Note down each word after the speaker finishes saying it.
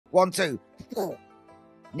1, 2.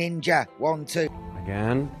 Ninja, 1, 2.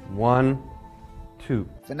 Again, 1, 2.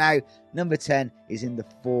 For now, number 10 is in the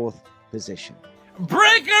 4th position.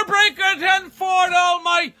 Breaker, breaker, 10-4, all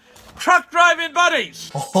my truck driving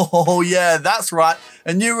buddies. Oh yeah, that's right.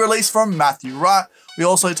 A new release from Matthew Wright. We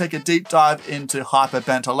also take a deep dive into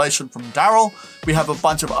hyperventilation from DARYL. We have a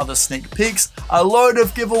bunch of other sneak peeks, a load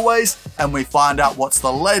of giveaways, and we find out what's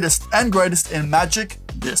the latest and greatest in Magic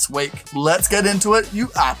this week. Let's get into it, you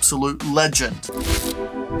absolute legend.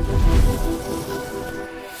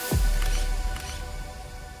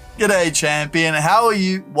 G'day champion, how are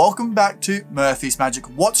you? Welcome back to Murphy's Magic.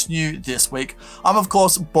 What's new this week? I'm of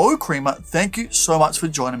course Bo Creamer. Thank you so much for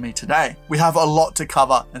joining me today. We have a lot to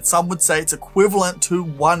cover and some would say it's equivalent to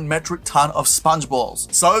 1 metric ton of sponge balls.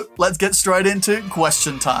 So let's get straight into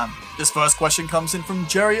question time. This first question comes in from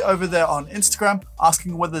Jerry over there on Instagram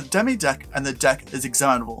asking whether the demi deck and the deck is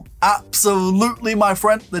examinable. Absolutely my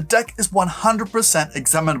friend, the deck is 100%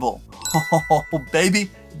 examinable. Oh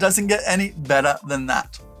baby, it doesn't get any better than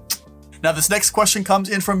that. Now this next question comes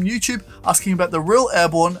in from YouTube asking about the Real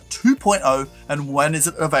Airborne 2.0 and when is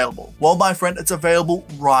it available? Well my friend, it's available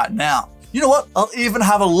right now. You know what? I'll even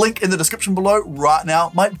have a link in the description below right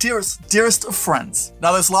now, my dearest of friends.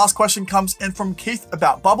 Now this last question comes in from Keith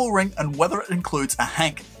about Bubble Ring and whether it includes a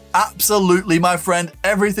hank. Absolutely my friend,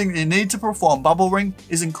 everything you need to perform Bubble Ring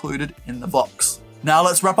is included in the box. Now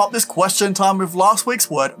let's wrap up this question time with last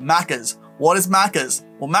week's word, Macca's. What is Macca's?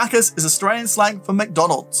 Well Macca's is Australian slang for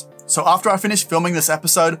McDonald's. So after I finish filming this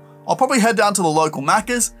episode, I'll probably head down to the local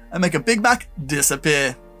Macca's and make a Big Mac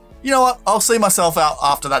disappear. You know what? I'll see myself out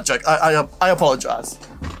after that joke. I apologize.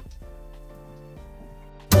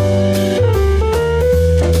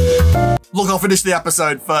 Look, I'll finish the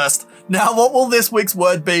episode first. Now, what will this week's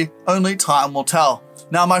word be? Only time will tell.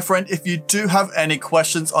 Now, my friend, if you do have any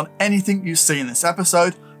questions on anything you see in this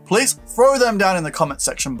episode, please throw them down in the comment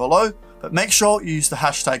section below, but make sure you use the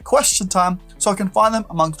hashtag question time so I can find them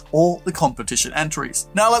amongst all the competition entries.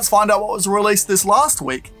 Now let's find out what was released this last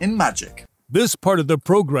week in Magic. This part of the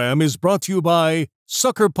program is brought to you by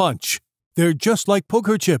Sucker Punch. They're just like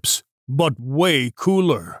poker chips, but way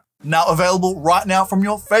cooler. Now available right now from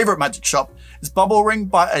your favorite Magic shop is Bubble Ring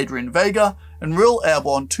by Adrian Vega and Real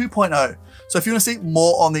Airborne 2.0. So if you want to see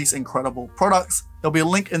more on these incredible products, there'll be a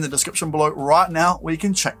link in the description below right now where you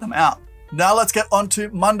can check them out. Now let's get on to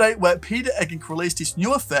Monday where Peter Eggink released his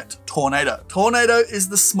new effect, Tornado. Tornado is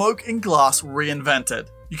the smoke in glass reinvented.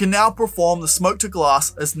 You can now perform the smoke to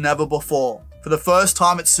glass as never before. For the first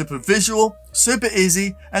time it's super visual, super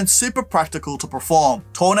easy, and super practical to perform.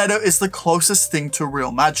 Tornado is the closest thing to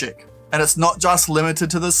real magic. And it's not just limited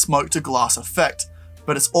to the smoke to glass effect,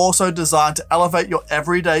 but it's also designed to elevate your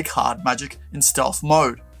everyday card magic in stealth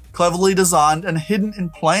mode. Cleverly designed and hidden in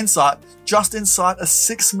plain sight just inside a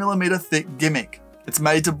 6mm thick gimmick. It's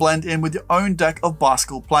made to blend in with your own deck of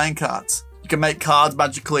bicycle playing cards. You can make cards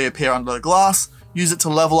magically appear under the glass, use it to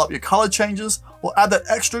level up your color changes, or add that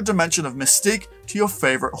extra dimension of mystique to your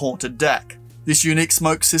favorite haunted deck. This unique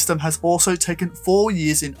smoke system has also taken 4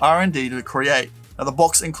 years in R&D to create. Now the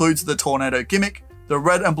box includes the Tornado gimmick, the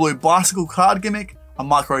red and blue bicycle card gimmick, a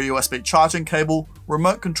micro USB charging cable,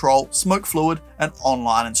 remote control, smoke fluid, and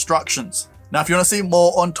online instructions. Now if you want to see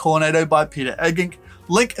more on Tornado by Peter Eggink,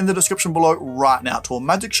 link in the description below right now to a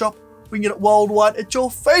magic shop. We can get it worldwide at your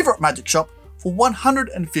favorite magic shop for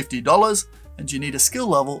 $150, and you need a skill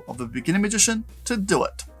level of a beginner magician to do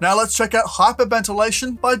it. Now let's check out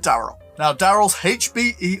Hyperventilation by DARYL. Now DARYL's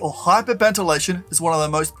HBE or Hyperventilation is one of the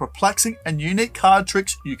most perplexing and unique card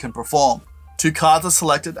tricks you can perform. 2 cards are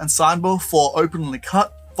selected and signed before openly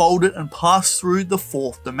cut, folded, and passed through the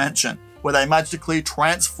 4th dimension, where they magically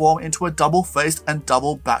transform into a double-faced and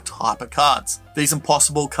double-backed hyper cards. These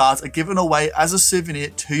impossible cards are given away as a souvenir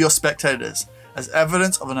to your spectators, as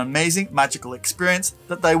evidence of an amazing magical experience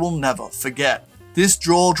that they will never forget. This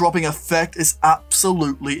jaw-dropping effect is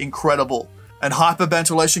absolutely incredible, and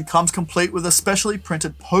Hyperventilation comes complete with a specially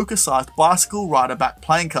printed poker-sized bicycle rider back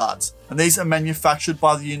playing cards, and these are manufactured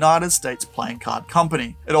by the United States Playing Card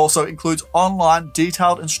Company. It also includes online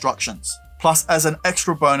detailed instructions. Plus, as an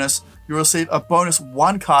extra bonus, you receive a bonus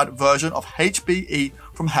 1-card version of HBE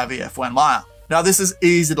from Javier Fuenmayer. Now this is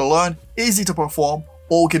easy to learn, easy to perform,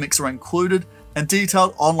 all gimmicks are included, and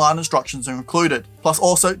detailed online instructions are included. Plus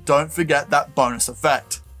also, don't forget that bonus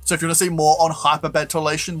effect. So if you want to see more on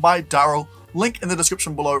Hyperventilation by DARYL, link in the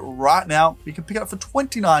description below right now. You can pick it up for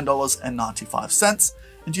 $29.95,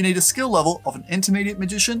 and you need a skill level of an intermediate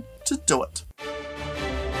magician to do it.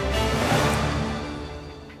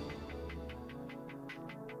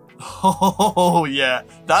 Oh yeah,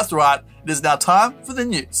 that's right. It is now time for the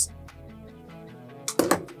news.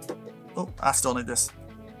 Oh, I still need this.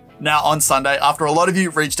 Now on Sunday, after a lot of you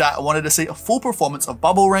reached out and wanted to see a full performance of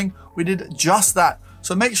Bubble Ring, we did just that.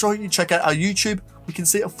 So make sure you check out our YouTube. We can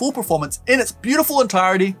see a full performance in its beautiful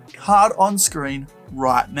entirety, card on screen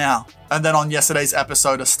right now. And then on yesterday's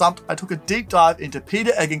episode of Stumped, I took a deep dive into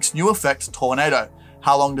Peter Eggink's new effect, Tornado.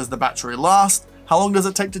 How long does the battery last? How long does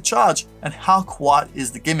it take to charge? And how quiet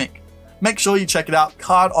is the gimmick? Make sure you check it out,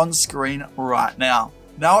 card on screen right now.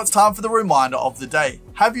 Now it's time for the reminder of the day.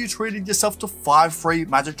 Have you treated yourself to 5 free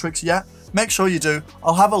magic tricks yet? Make sure you do.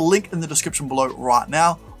 I'll have a link in the description below right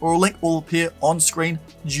now, or a link will appear on screen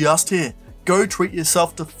just here. Go treat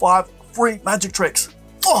yourself to 5 free magic tricks.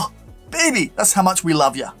 Oh, baby, that's how much we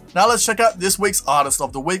love you. Now let's check out this week's Artist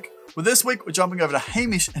of the Week. With this week, we're jumping over to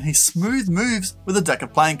Hamish and his smooth moves with a deck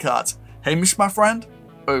of playing cards. Hamish, my friend,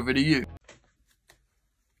 over to you.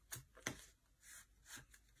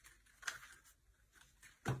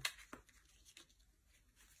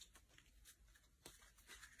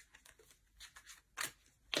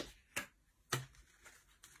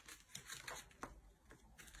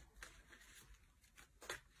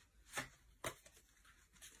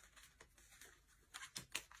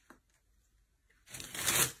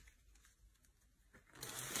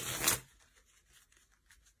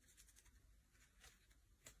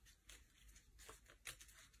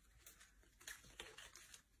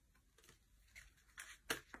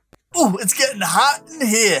 Ooh, it's getting hot in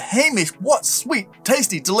here. Hamish, what sweet,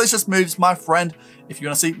 tasty, delicious moves, my friend. If you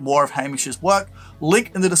want to see more of Hamish's work,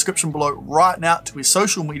 link in the description below right now to his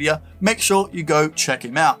social media. Make sure you go check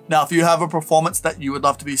him out. Now, if you have a performance that you would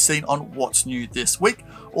love to be seen on What's New this week,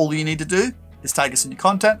 all you need to do is tag us in your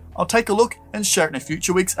content. I'll take a look and share it in a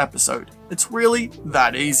future week's episode. It's really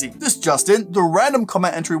that easy. This just in, the random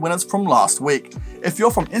comment entry winners from last week. If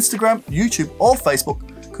you're from Instagram, YouTube, or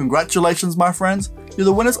Facebook, congratulations, my friends. You're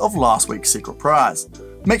the winners of last week's secret prize.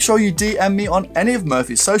 Make sure you DM me on any of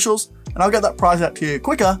Murphy's socials and I'll get that prize out to you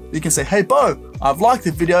quicker. You can say, hey Bo, I've liked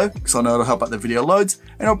the video, because I know it'll help out the video loads,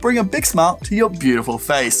 and it'll bring a big smile to your beautiful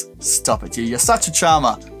face. Stop it, you're such a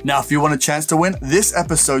charmer. Now, if you want a chance to win this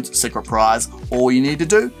episode's secret prize, all you need to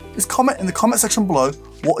do is comment in the comment section below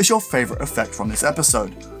what is your favorite effect from this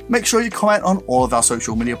episode. Make sure you comment on all of our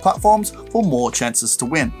social media platforms for more chances to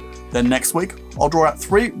win. Then next week, I'll draw out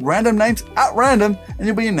 3 random names at random and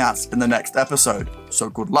you'll be announced in the next episode. So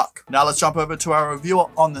good luck. Now let's jump over to our reviewer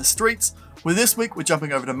on the streets. With this week, we're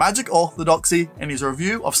jumping over to Magic Orthodoxy and his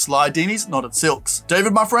review of Sly Dini's Knotted Silks.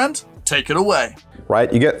 David, my friend, take it away.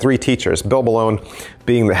 Right, you get 3 teachers, Bill Malone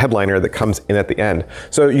being the headliner that comes in at the end.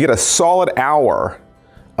 So you get a solid hour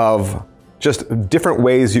of just different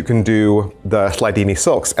ways you can do the Sly Dini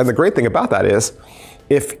Silks. And the great thing about that is,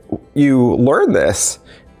 if you learn this,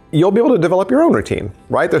 you'll be able to develop your own routine,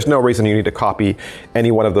 right? There's no reason you need to copy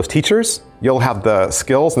any one of those teachers. You'll have the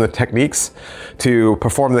skills and the techniques to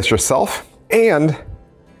perform this yourself. And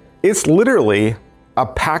it's literally a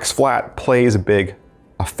Pax Flat plays big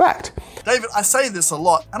effect. David, I say this a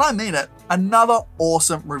lot, and I mean it. Another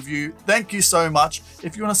awesome review. Thank you so much.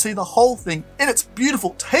 If you want to see the whole thing in its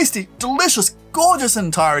beautiful, tasty, delicious, gorgeous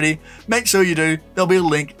entirety, make sure you do. There'll be a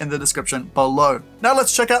link in the description below. Now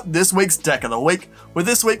let's check out this week's deck of the week. With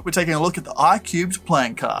this week, we're taking a look at the I-Cubed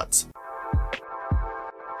playing cards.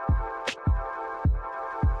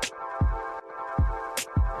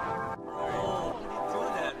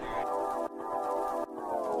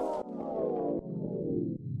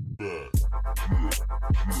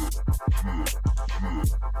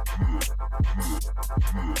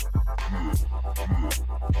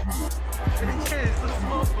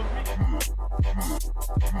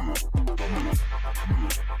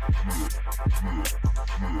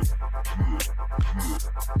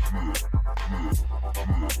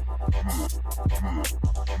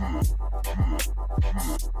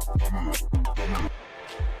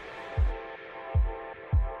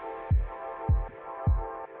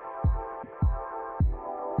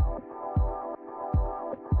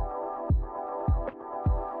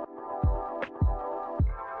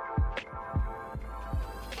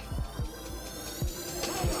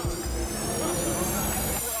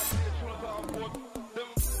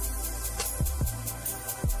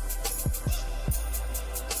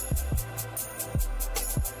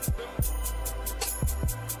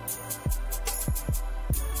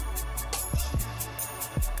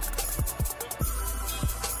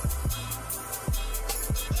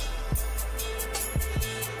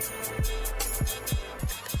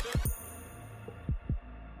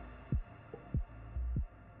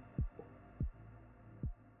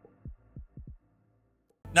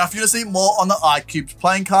 Now, if you want to see more on the I-Cubed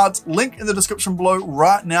playing cards, link in the description below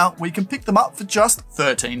right now, where you can pick them up for just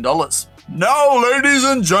 $13. Now, ladies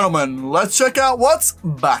and gentlemen, let's check out what's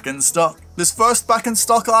back in stock. This first back in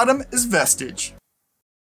stock item is Vestige.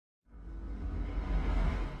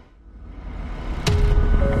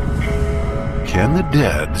 Can the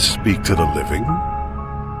dead speak to the living?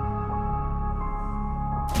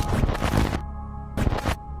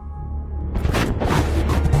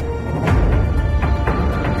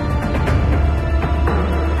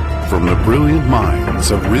 From the brilliant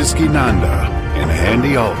minds of Rizky Nanda and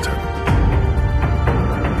Andy Alter,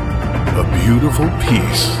 a beautiful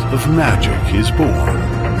piece of magic is born.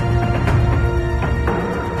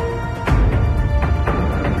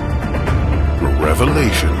 A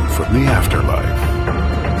revelation from the afterlife.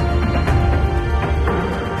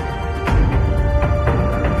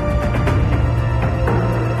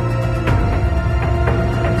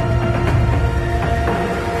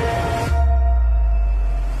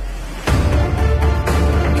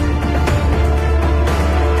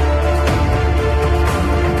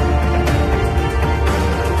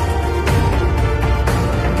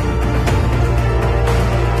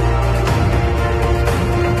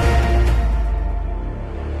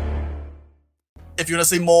 If you want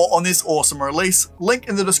to see more on this awesome release, link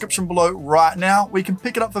in the description below right now. We can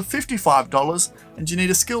pick it up for $55 and you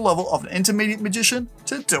need a skill level of an intermediate magician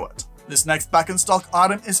to do it. This next back in stock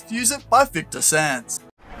item is Fuse It by Victor Sands.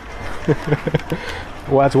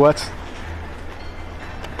 What?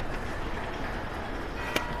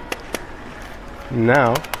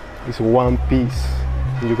 Now it's one piece.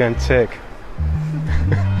 You can check.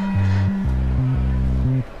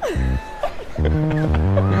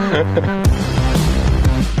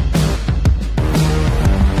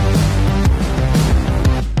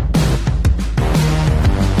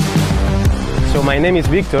 So my name is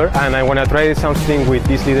Victor and I want to try something with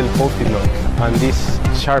this little post-it note and this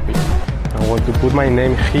Sharpie. I want to put my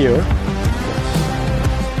name here.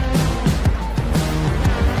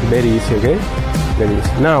 Very easy, okay? Very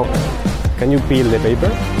easy. Now, can you peel the paper?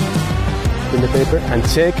 Peel the paper and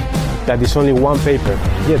check that it's only one paper.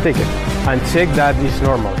 Yeah, take it. And check that it's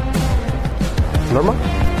normal. Normal?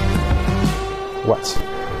 Watch.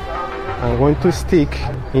 I'm going to stick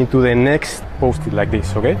into the next post-it like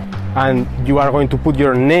this, okay? And you are going to put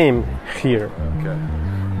your name here. Okay.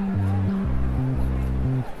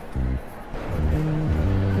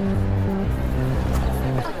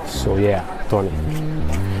 So yeah, Tony.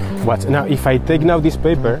 Watch. Now, if I take now this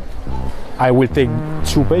paper, I will take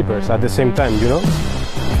two papers at the same time, you know?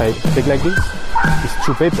 If I take like this, it's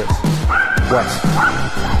two papers. Watch.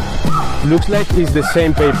 Looks like it's the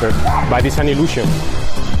same paper, but it's an illusion.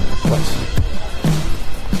 Watch.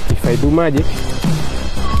 If I do magic,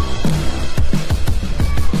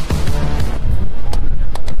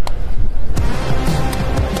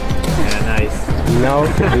 now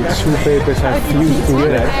the two papers are fused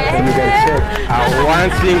together and you can check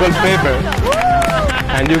one single paper.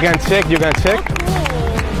 And you can check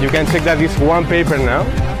that it's one paper now.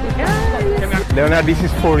 Leonard, this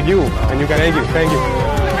is for you and you can thank you. Thank you.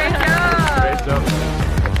 Great job.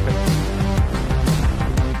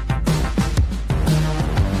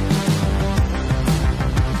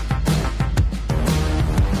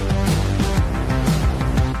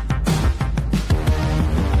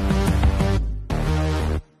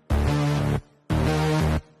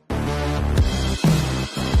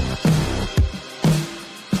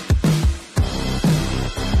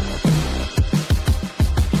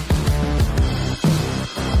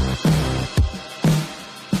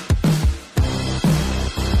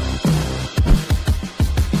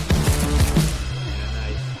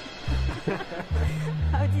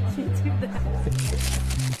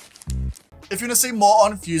 If you want to see more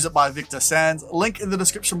on Fuse It by Victor Sands, link in the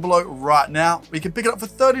description below right now. We can pick it up for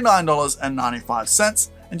 $39.95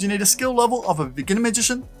 and you need a skill level of a beginner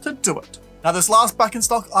magician to do it. Now this last back in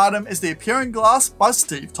stock item is the Appearing Glass by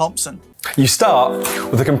Steve Thompson. You start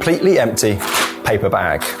with a completely empty paper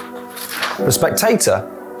bag. The spectator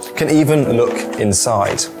can even look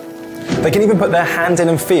inside. They can even put their hand in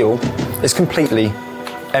and feel it's completely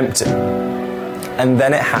empty. And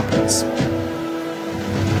then it happens.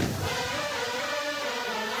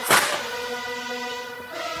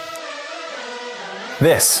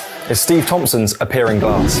 This is Steve Thompson's Appearing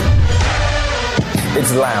Glass.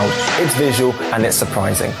 It's loud, it's visual, and it's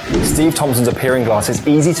surprising. Steve Thompson's Appearing Glass is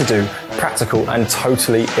easy to do, practical, and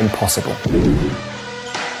totally impossible.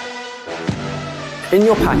 In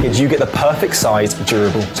your package, you get the perfect sized,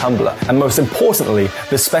 durable tumbler, and most importantly,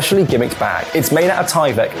 the specially gimmicked bag. It's made out of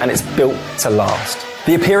Tyvek and it's built to last.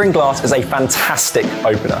 The Appearing Glass is a fantastic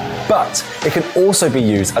opener, but it can also be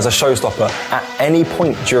used as a showstopper at any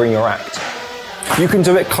point during your act. You can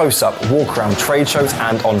do it close up, walk around trade shows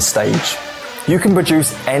and on stage. You can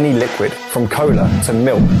produce any liquid, from cola to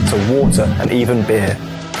milk to water and even beer.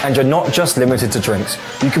 And you're not just limited to drinks.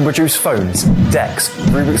 You can produce phones, decks,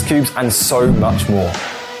 Rubik's Cubes and so much more.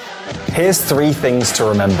 Here's 3 things to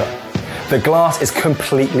remember. The glass is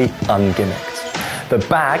completely ungimmicked. The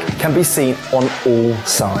bag can be seen on all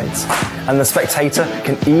sides, and the spectator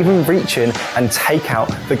can even reach in and take out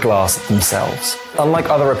the glass themselves. Unlike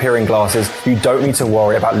other appearing glasses, you don't need to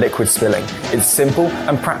worry about liquid spilling. It's simple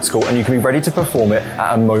and practical, and you can be ready to perform it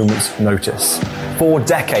at a moment's notice. For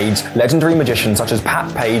decades, legendary magicians such as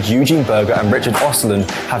Pat Page, Eugene Berger, and Richard Ostlund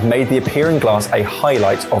have made the appearing glass a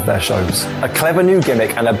highlight of their shows. A clever new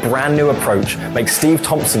gimmick and a brand new approach make Steve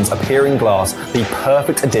Thompson's appearing glass the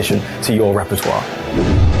perfect addition to your repertoire.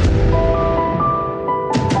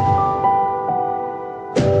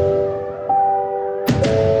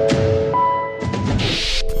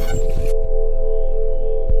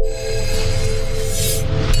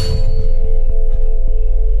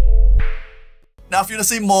 Now, if you want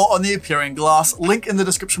to see more on the appearing glass, link in the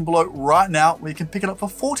description below right now where you can pick it up for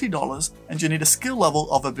 $40 and you need a skill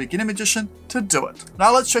level of a beginner magician to do it.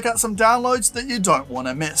 Now let's check out some downloads that you don't want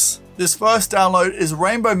to miss. This first download is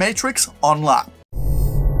Rainbow Matrix on lap.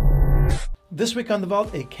 This week on The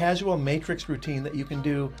Vault, a casual matrix routine that you can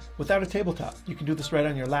do without a tabletop. You can do this right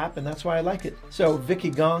on your lap, and that's why I like it. So Vicky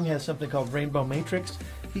Gong has something called Rainbow Matrix.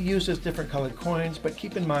 He uses different colored coins, but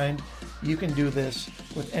keep in mind, you can do this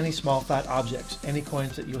with any small flat objects, any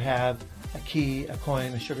coins that you have, a key, a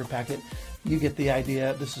coin, a sugar packet. You get the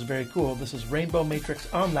idea. This is very cool. This is Rainbow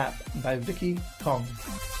Matrix on lap by Vicky Gong.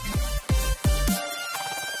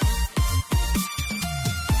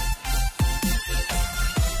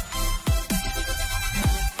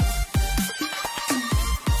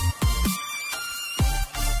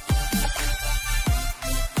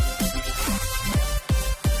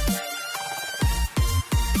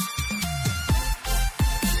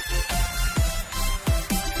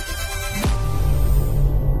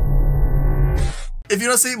 If you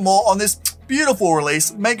want to see more on this beautiful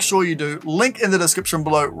release, make sure you do. Link in the description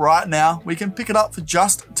below right now. We can pick it up for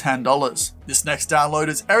just $10. This next download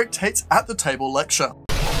is Eric Tate's At the Table lecture.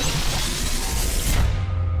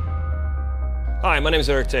 Hi, my name is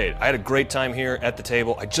Eric Tate. I had a great time here at the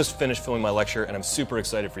table. I just finished filming my lecture and I'm super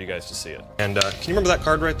excited for you guys to see it. And can you remember that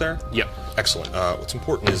card right there? Yeah. Excellent. What's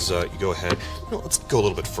important is you go ahead, let's go a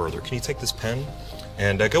little bit further. Can you take this pen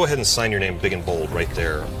and go ahead and sign your name big and bold right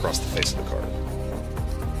there across the face of the card.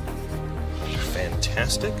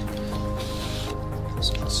 Fantastic.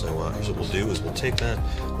 So here's what we'll do is we'll take that,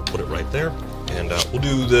 we'll put it right there, and we'll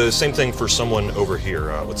do the same thing for someone over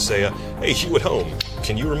here. Let's say, hey, you at home,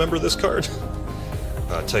 can you remember this card?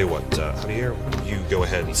 Tell you what, Javier, you go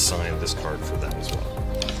ahead and sign this card for them as well.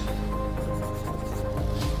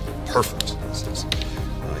 Perfect.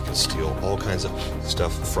 I can steal all kinds of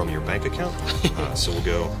stuff from your bank account. So we'll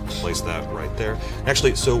go place that right there.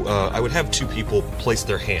 Actually, so I would have 2 people place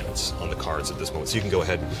their hands on the cards at this moment. So you can go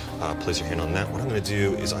ahead and place your hand on that. What I'm going to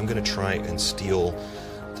do is I'm going to try and steal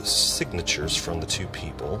the signatures from the 2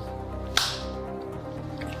 people.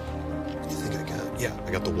 I think I got, yeah,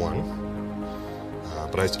 I got the 1.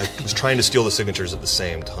 But I was trying to steal the signatures at the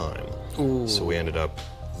same time. Ooh. So we ended up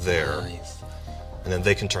there. Nice. And then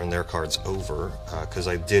they can turn their cards over, because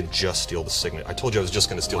I did just steal the signature. I told you I was just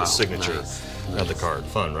going to steal the signature, not the card.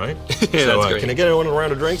 Fun, right? Yeah, so can I get anyone a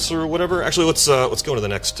round of drinks or whatever? Actually, let's go to the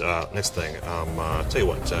next thing. Tell you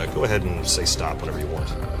what, go ahead and say stop whenever you want.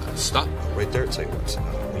 Stop? Right there. Tell you what,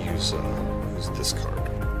 we'll use this card.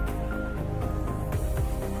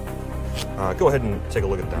 Go ahead and take a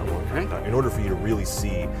look at that one. Okay. In order for you to really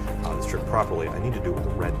see this trick properly, I need to do it with a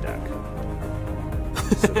red deck.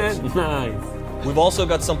 So nice. We've also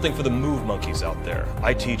got something for the move monkeys out there.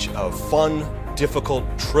 I teach a fun, difficult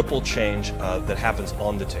triple change that happens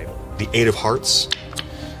on the table. The 8 of hearts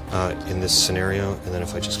in this scenario, and then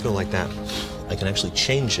if I just go like that, I can actually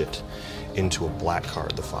change it into a black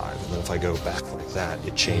card, the 5. And then if I go back like that,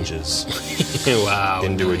 it changes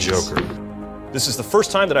into a joker. This is the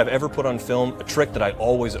first time that I've ever put on film a trick that I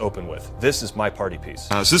always open with. This is my party piece.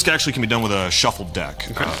 So this actually can be done with a shuffled deck.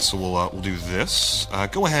 Okay. So we'll do this.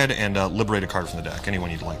 Go ahead and liberate a card from the deck. Anyone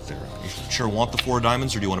you'd like there. You sure want the 4 of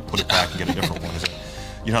diamonds, or do you want to put it back and get a different one?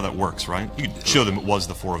 You know how that works, right? You can show them it was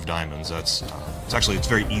the 4 of diamonds. That's it's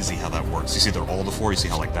very easy how that works. You see they're all the 4. You see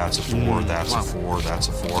how like that's a 4, that's a 4, that's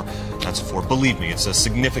a 4, that's a 4. Believe me, it's a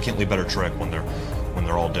significantly better trick when they're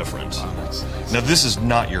all different. Now this is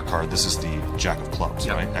not your card, this is the Jack of Clubs,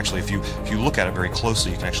 right? Actually, if you look at it very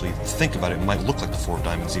closely, you can actually think about it. It might look like the 4 of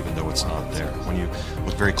diamonds even though it's not there. When you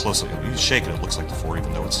look very closely, you shake it, it looks like the 4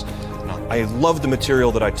 even though it's I love the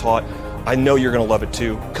material that I taught. I know you're going to love it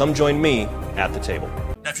too. Come join me at the table.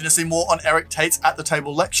 Now, if you want to see more on Eric Tate's At the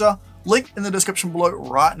Table lecture, link in the description below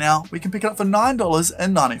right now. We can pick it up for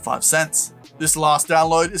 $9.95. This last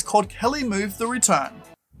download is called Kelly Move the Return.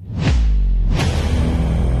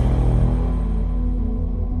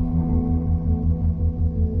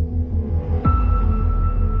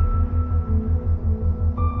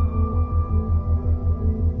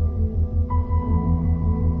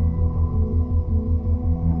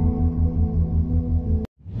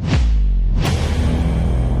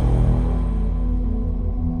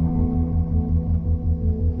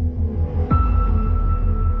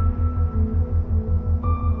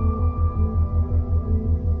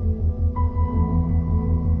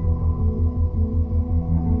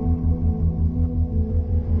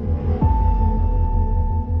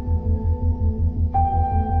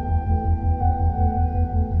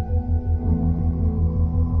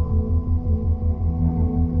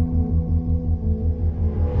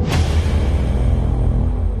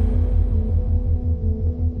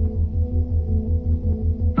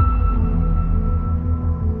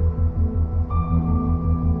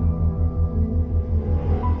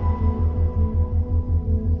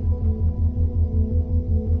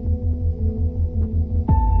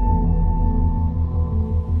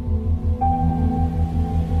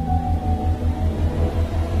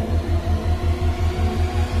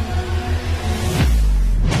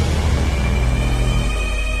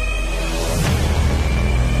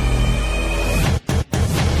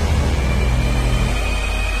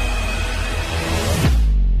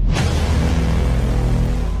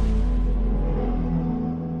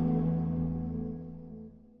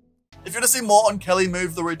 If you want to see more on Kelly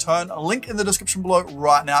Move the Return, a link in the description below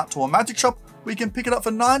right now to a magic shop where you can pick it up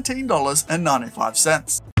for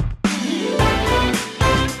 $19.95.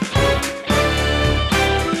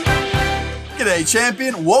 G'day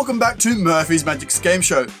champion, welcome back to Murphy's Magic's Game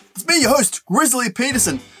Show. It's me, your host, Grizzly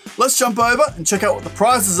Peterson. Let's jump over and check out what the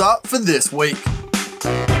prizes are for this week.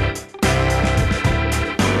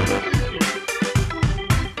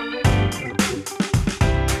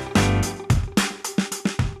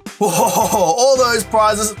 Whoa, all those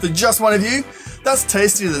prizes for just one of you. That's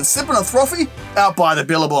tastier than sipping a frothy out by the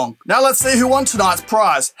Billabong. Now let's see who won tonight's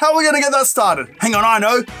prize. How are we going to get that started? Hang on, I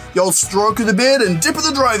know. The old stroke of the beard and dip of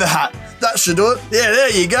the drover hat. That should do it. Yeah,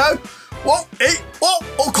 there you go. Whoa, hey, whoa,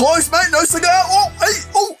 oh, close, mate. No cigar. Oh, hey.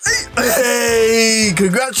 Hey,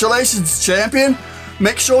 congratulations, champion.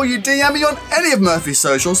 Make sure you DM me on any of Murphy's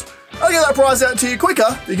socials. I'll get that prize out to you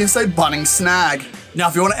quicker. You can say Bunning Snag. Now,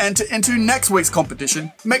 if you want to enter into next week's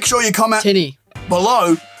competition, make sure you comment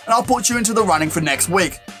below and I'll put you into the running for next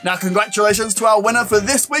week. Now, congratulations to our winner for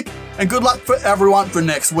this week and good luck for everyone for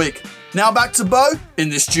next week. Now back to Bo in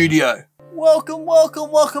the studio. Welcome, welcome,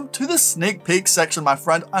 welcome to the sneak peek section, my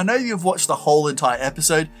friend. I know you've watched the whole entire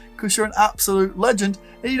episode because you're an absolute legend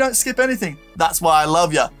and you don't skip anything. That's why I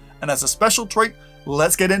love you. And as a special treat,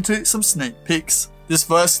 let's get into some sneak peeks. This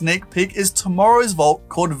first sneak peek is tomorrow's vault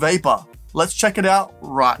called Vapor. Let's check it out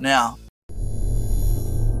right now.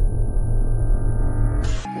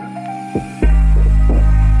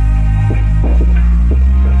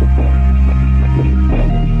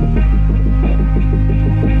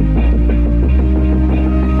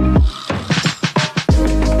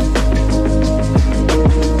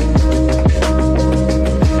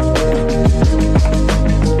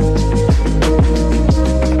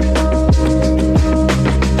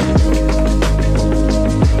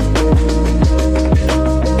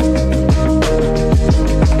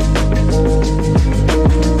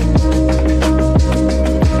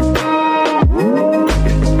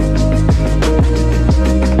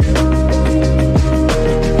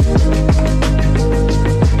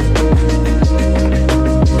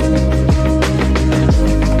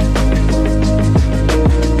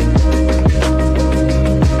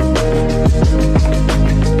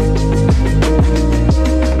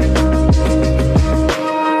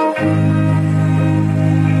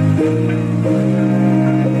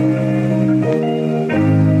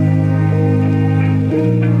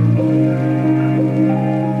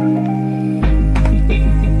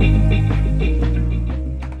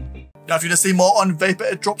 Now, if you want to see more on Vapor,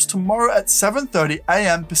 it drops tomorrow at 7:30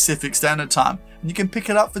 AM Pacific Standard Time, and you can pick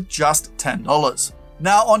it up for just $10.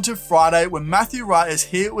 Now on to Friday, when Matthew Wright is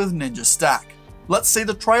here with Ninja Stack. Let's see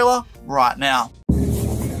the trailer right now.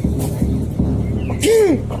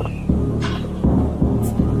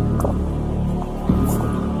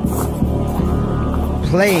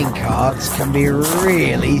 Playing cards can be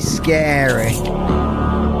really scary.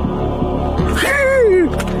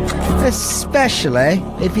 Especially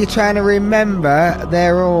if you're trying to remember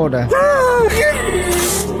their order.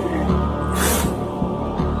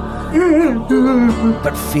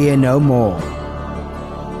 But fear no more.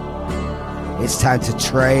 It's time to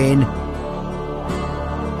train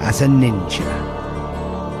as a ninja.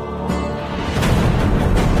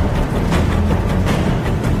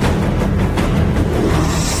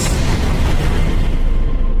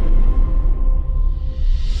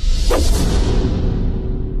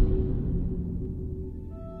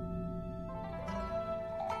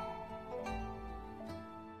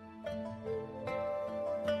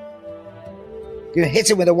 You hit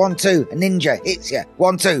him with a 1-2. A ninja hits you.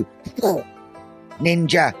 1-2.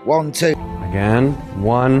 Ninja 1-2. Again,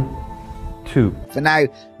 1, 2. For now,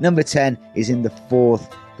 number 10 is in the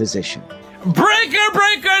 4th position. Breaker,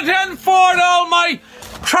 10-4 to all my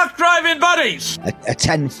truck driving buddies. A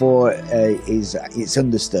 10-4 it's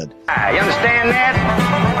understood. You understand that?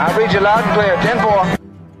 I'll read you loud and clear. 10-4.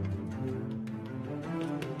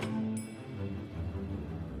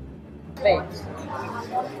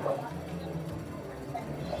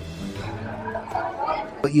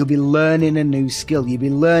 But you'll be learning a new skill. You'll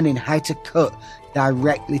be learning how to cut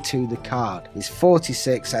directly to the card. It's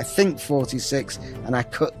 46, I think 46, and I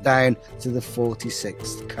cut down to the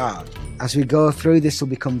 46th card. As we go through, this will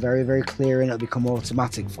become very, very clear and it'll become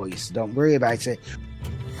automatic for you, so don't worry about it.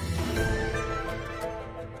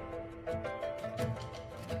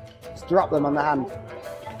 Just drop them on the hand.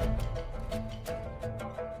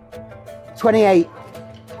 28.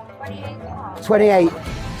 28.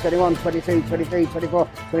 21, 22, 23, 24,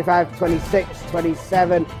 25, 26,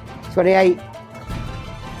 27, 28.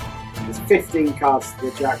 There's 15 cards to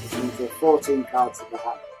the jack, which means there are 14 cards to the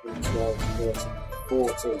hat, 12, 13,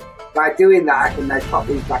 14. By doing that, I can now pop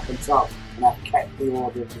these back on top, and I've kept the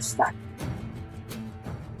order of the stack.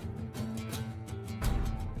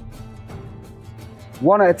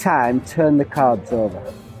 One at a time, turn the cards over.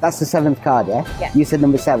 That's the 7th card, yeah? Yeah. You said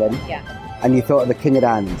number 7? Yeah. And you thought of the King of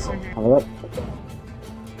Diamonds. Have a look.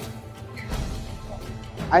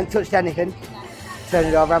 I haven't touched anything. Turn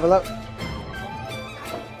it over, have a look.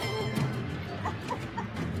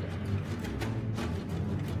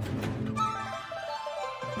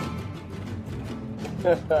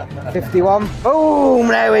 $51. Boom,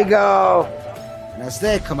 there we go. And as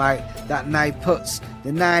they come out, that now puts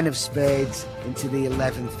the 9 of spades into the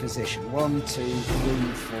 11th position. 1, 2, 3,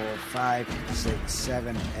 4, 5, 6,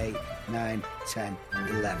 7, 8, 9, 10,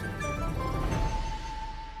 11.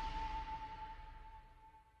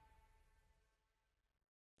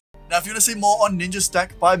 Now, if you want to see more on Ninja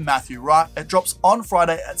Stack by Matthew Wright, it drops on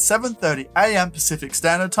Friday at 7:30 AM Pacific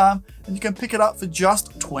Standard Time, and you can pick it up for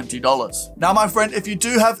just $20. Now, my friend, if you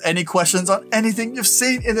do have any questions on anything you've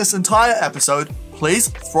seen in this entire episode, please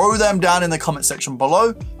throw them down in the comment section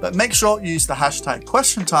below, but make sure you use the hashtag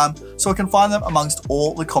 #QuestionTime so I can find them amongst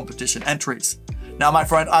all the competition entries. Now, my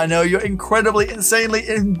friend, I know you're incredibly, insanely,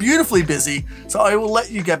 and beautifully busy, so I will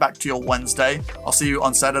let you get back to your Wednesday. I'll see you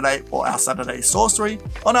on Saturday for our Saturday Sorcery,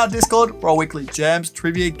 on our Discord for our weekly jams,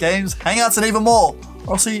 trivia, games, hangouts, and even more.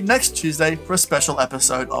 I'll see you next Tuesday for a special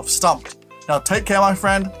episode of Stumped. Now, take care, my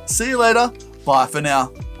friend. See you later. Bye for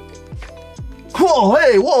now. Whoa,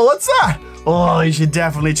 hey, whoa, what's that? Oh, you should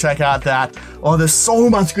definitely check out that. Oh, there's so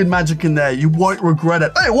much good magic in there. You won't regret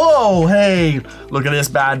it. Hey, whoa, hey, look at this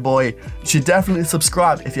bad boy. You should definitely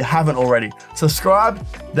subscribe if you haven't already. Subscribe,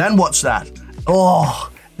 then watch that. Oh,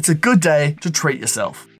 it's a good day to treat yourself.